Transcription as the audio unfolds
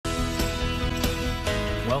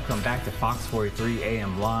welcome back to Fox 43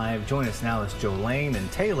 AM Live. Join us now is Jolene and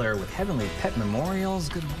Taylor with Heavenly Pet Memorials.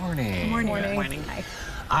 Good morning. Good morning. Good morning.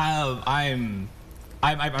 Hi.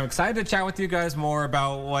 I'm excited to chat with you guys more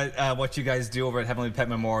about what you guys do over at Heavenly Pet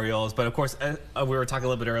Memorials. But of course, we were talking a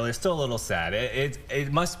little bit earlier. Still a little sad.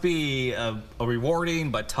 It must be a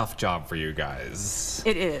rewarding but tough job for you guys.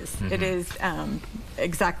 It is. It is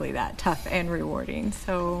exactly that, tough and rewarding.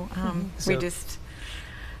 So we just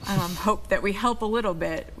hope that we help a little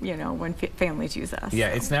bit, you know, when families use us. Yeah,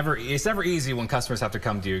 so. it's never easy when customers have to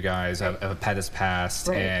come to you guys. A pet has passed,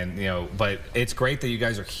 Right. and you know, but it's great that you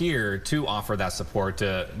guys are here to offer that support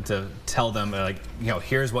to tell them, like, you know,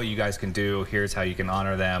 here's what you guys can do, here's how you can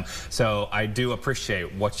honor them. So I do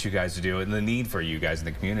appreciate what you guys do and the need for you guys in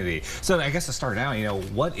the community. So I guess to start out, you know,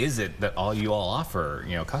 what is it that you all offer,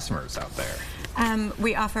 you know, customers out there?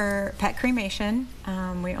 We offer pet cremation.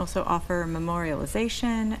 We also offer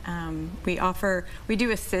memorialization. We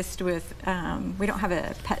do assist with, we don't have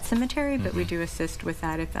a pet cemetery, but we do assist with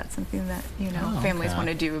that if that's something that, you know, families want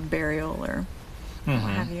to do, a burial or what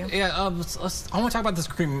have you. Yeah, I want to talk about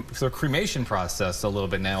the cremation process a little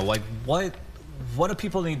bit now. Like, what do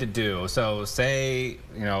people need to do? So say,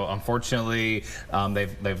 you know, unfortunately,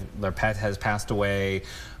 their pet has passed away.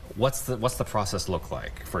 What's the process look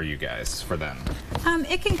like for you guys, for them?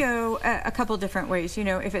 It can go a couple different ways. You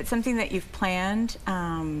know, if it's something that you've planned,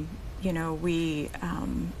 you know, we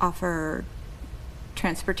offer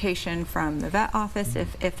transportation from the vet office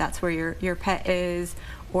if that's where your pet is,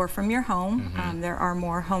 or from your home. There are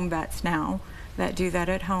more home vets now that do that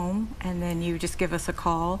at home, and then you just give us a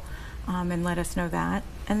call and let us know that.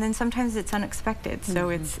 And then sometimes it's unexpected, so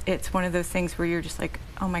it's one of those things where you're just like,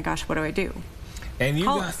 oh my gosh, what do I do? And you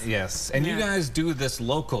guys, yes, and you guys do this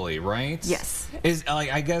locally, right? Yes.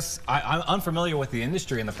 I guess I'm unfamiliar with the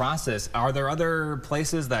industry and the process. Are there other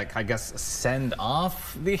places that I guess send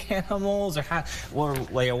off the animals, or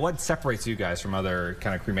what separates you guys from other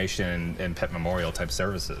kind of cremation and pet memorial type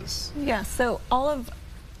services? Yeah, so all of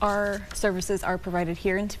our services are provided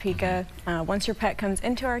here in Topeka. Once your pet comes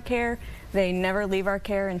into our care, they never leave our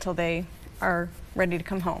care until they are ready to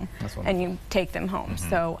come home, and you take them home.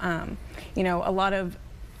 So, you know, a lot of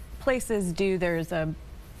places there's a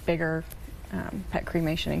bigger pet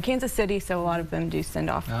cremation in Kansas City, so a lot of them do send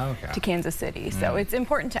off to Kansas City. So it's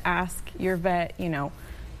important to ask your vet, you know,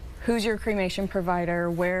 who's your cremation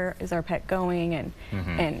provider, where is our pet going,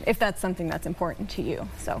 and if that's something that's important to you.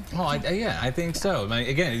 So. Well, yeah, I think so. I mean,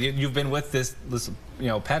 again, you've been with this you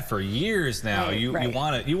know, pet for years now. You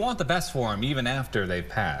want the best for them even after they've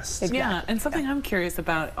passed. Exactly. Yeah, and something I'm curious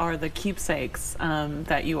about are the keepsakes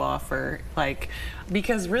that you offer, like,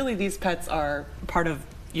 because really these pets are part of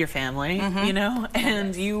your family, you know,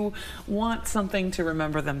 and you want something to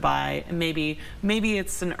remember them by. Maybe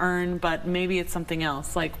it's an urn, but maybe it's something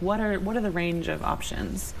else. Like, what are the range of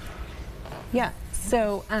options? Yeah,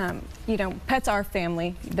 so you know, pets are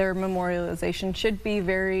family. Their memorialization should be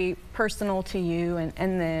very personal to you and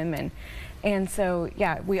them, and so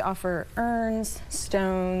yeah, we offer urns,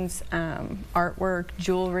 stones, artwork,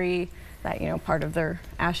 jewelry that, you know, part of their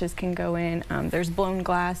ashes can go in. There's blown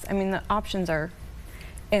glass. I mean, the options are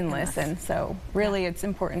endless, and so really it's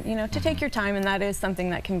important, you know, to take your time, and that is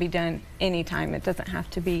something that can be done anytime. It doesn't have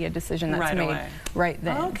to be a decision that's made right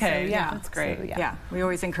then. Okay, so, yeah, that's great. So, yeah, we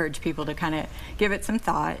always encourage people to kind of give it some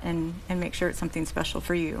thought and make sure it's something special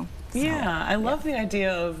for you. So, yeah, I love the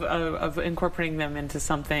idea of incorporating them into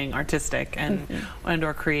something artistic and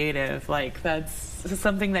or creative. Like, that's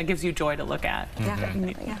something that gives you joy to look at.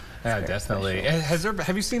 Definitely. Yeah, definitely.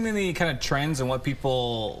 Have you seen any kind of trends in what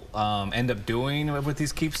people end up doing with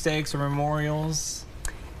these keepsakes or memorials?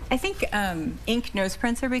 I think ink nose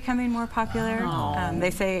prints are becoming more popular.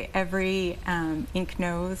 They say every ink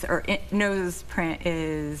nose or nose print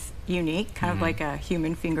is unique, kind of like a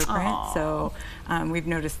human fingerprint. So we've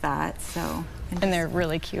noticed that. So. And they're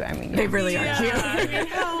really cute. I mean, they really are cute. I mean,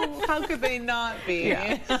 how could they not be?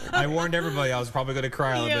 Yeah. I warned everybody I was probably going to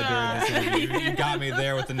cry a little bit during this interview. You got me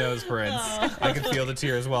there with the nose prints. I can feel the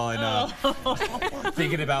tears welling up.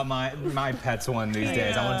 Thinking about my pet's one these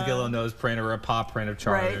days. I wanted to get a little nose print or a paw print of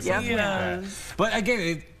Charlie or something like that. But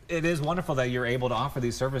again, it is wonderful that you're able to offer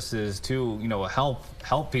these services to, you know, help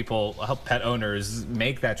pet owners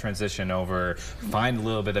make that transition over, find a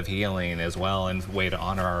little bit of healing as well, and a way to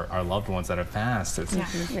honor our loved ones that have passed.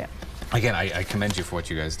 Again, I commend you for what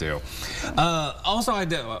you guys do. Also, I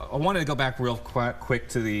wanted to go back real quick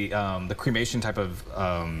to the cremation type of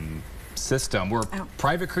system. We're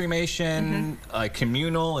private cremation,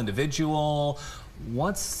 communal, individual.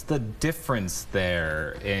 What's the difference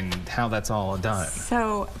there in how that's all done?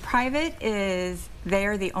 So private is they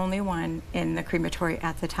are the only one in the crematory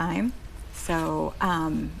at the time. So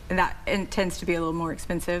it tends to be a little more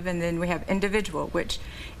expensive. And then we have individual, which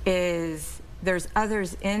is, there's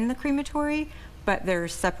others in the crematory, but they're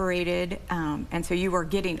separated. And so you are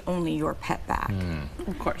getting only your pet back.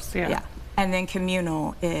 Of course, yeah. Yeah. And then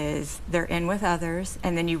communal is they're in with others,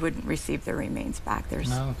 and then you wouldn't receive the remains back.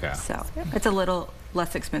 So it's a little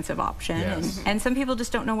less expensive option. Yes. And some people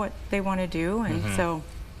just don't know what they want to do. And so,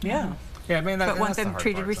 Yeah. Yeah, I mean, but want that's the them hard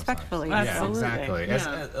treated part respectfully. sometimes. Absolutely. Yeah,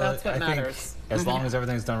 exactly. Yeah, that's what I think matters. as long as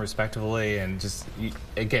everything's done respectfully and just,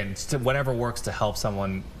 again, whatever works to help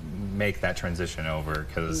someone make that transition over,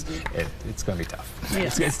 because it's going to be tough.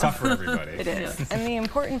 It's tough for everybody. It is. And the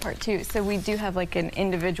important part too, so we do have like an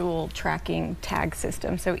individual tracking tag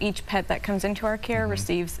system. So each pet that comes into our care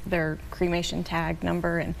receives their cremation tag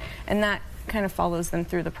number, and that kind of follows them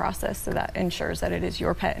through the process, so that ensures that it is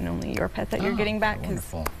your pet and only your pet that you're getting back.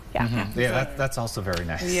 Wonderful. Yeah. That's also very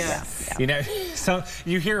nice. Yes. You know, so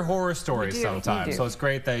you hear horror stories do, sometimes, you do. so it's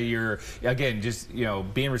great that you're, again, just, you know,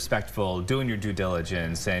 being respectful, doing your due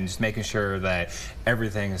diligence, and just making sure that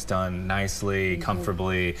everything is done nicely,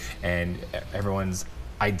 comfortably, and everyone's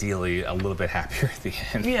ideally a little bit happier at the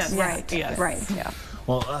end. Yes. Right. Yes. Right. Yeah.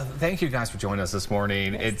 Well, thank you guys for joining us this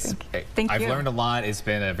morning. Thank I've you. learned a lot. It's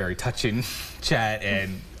been a very touching chat,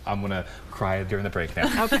 and I'm going to cry during the break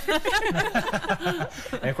now. Okay.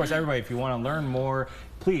 And of course, everybody, if you want to learn more,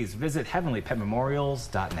 please visit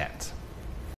heavenlypetmemorials.net.